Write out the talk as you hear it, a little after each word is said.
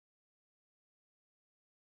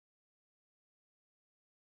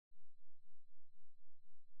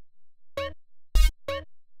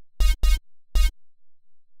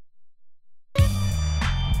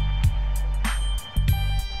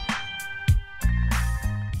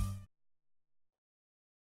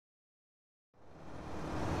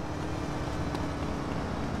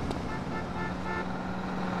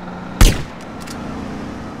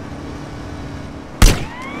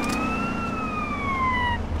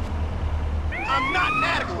I'm not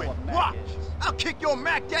inadequate. Watch. I'll kick your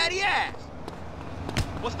Mac Daddy ass.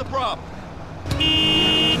 What's the problem?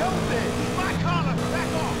 No, then. My collar.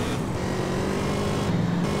 Back off.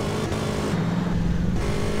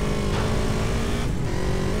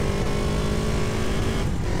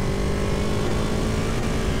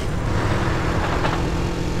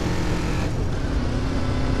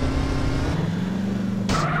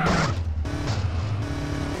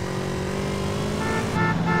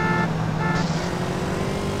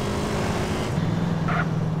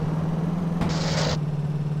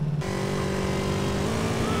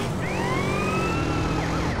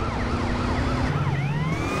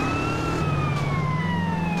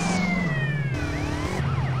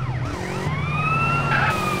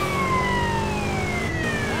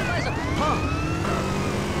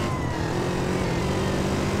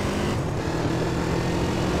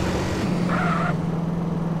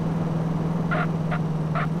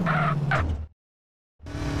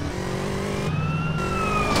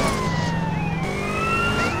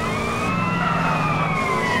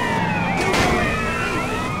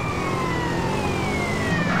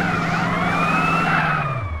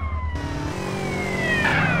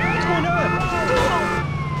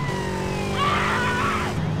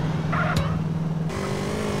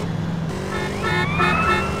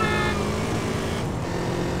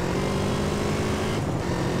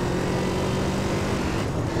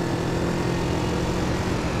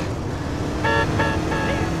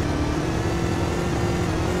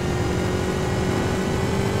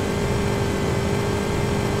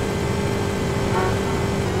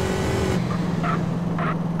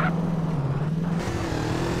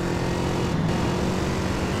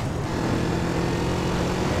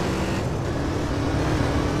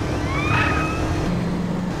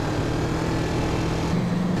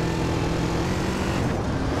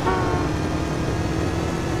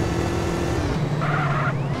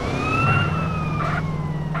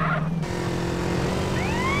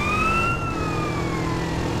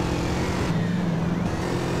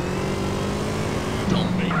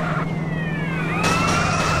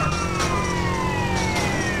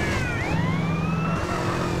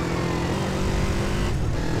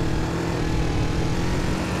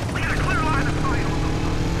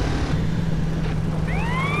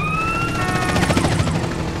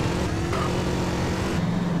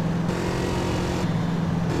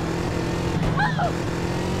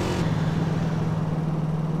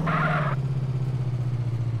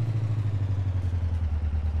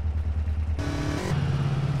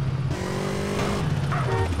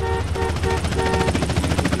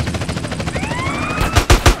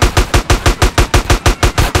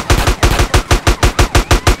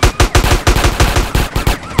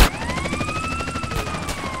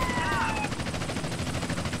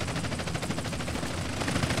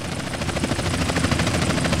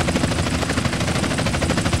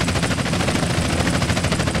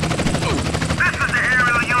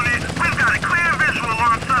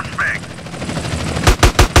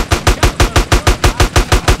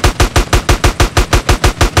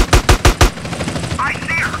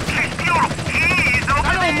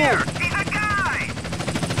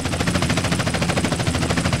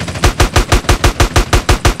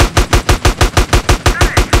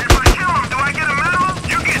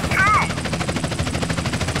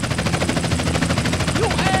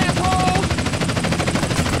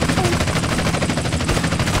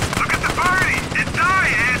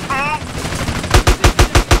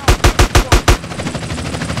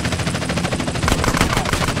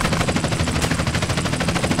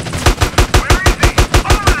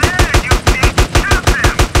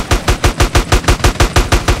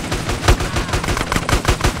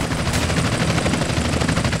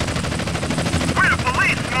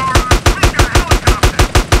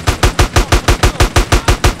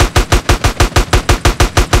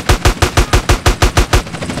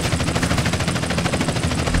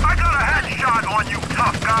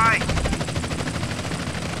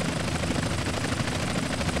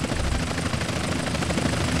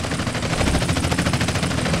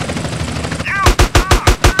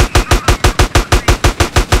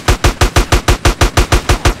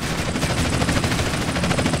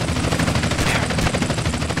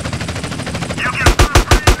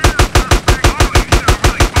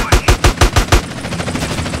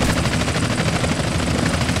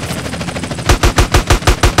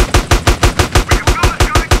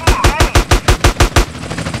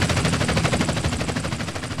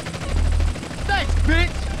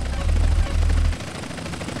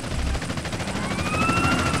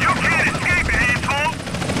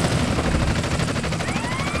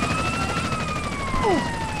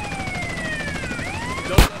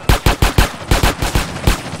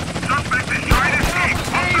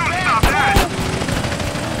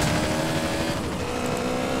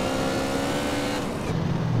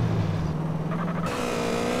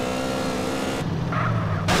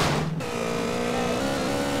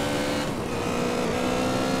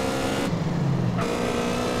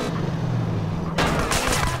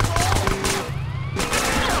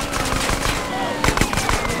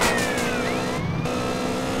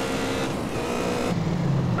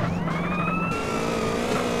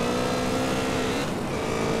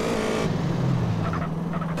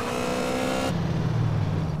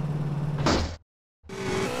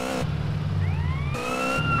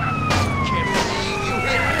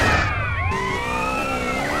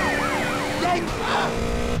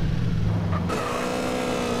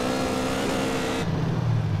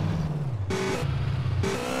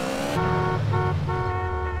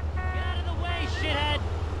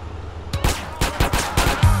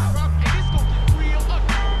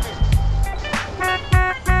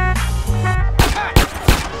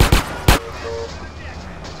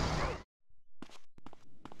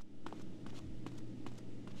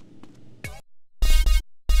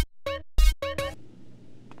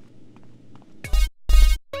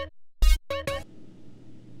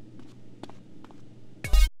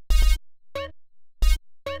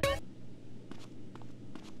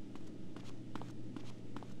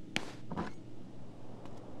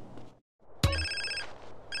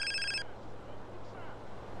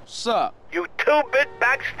 What's up? You two-bit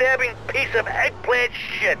backstabbing piece of eggplant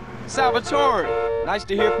shit. Salvatore, nice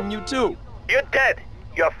to hear from you too. You're dead.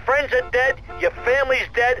 Your friends are dead. Your family's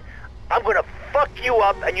dead. I'm gonna fuck you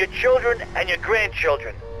up and your children and your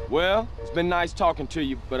grandchildren. Well, it's been nice talking to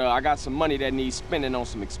you, but I got some money that needs spending on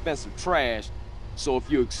some expensive trash, so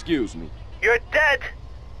if you excuse me. You're dead.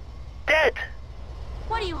 Dead.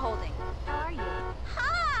 What are you holding? How are you?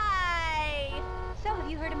 Hi! So,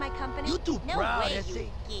 have you heard of my company? You too no proud, way, S.A. you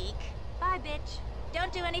geek. Bye, bitch.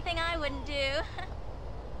 Don't do anything I wouldn't do.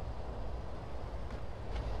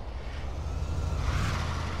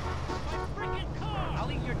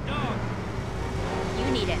 I'll eat your dog.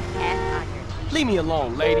 You need an S on your t-shirt. Leave me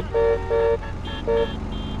alone, lady.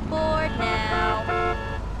 Bored now.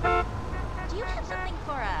 Do you have something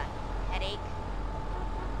for a headache?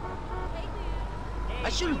 I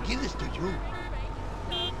shouldn't give this to you.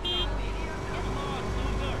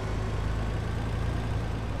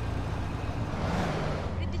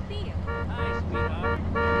 Good to see you. Hi, sweetheart.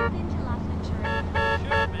 Have you been to Las Venturas?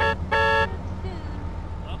 Sure, man. Soon.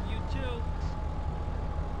 Love you too.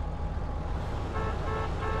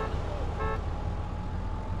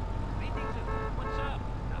 What's up?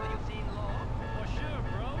 How are you seeing law? For sure,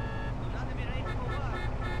 bro. Not to be late for what?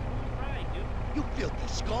 Right, dude. You filthy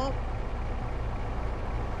scum.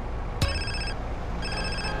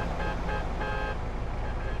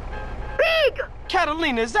 Big!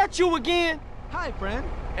 Catalina, is that you again? Hi, friend.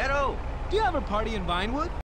 Hello. Do you have a party in Vinewood?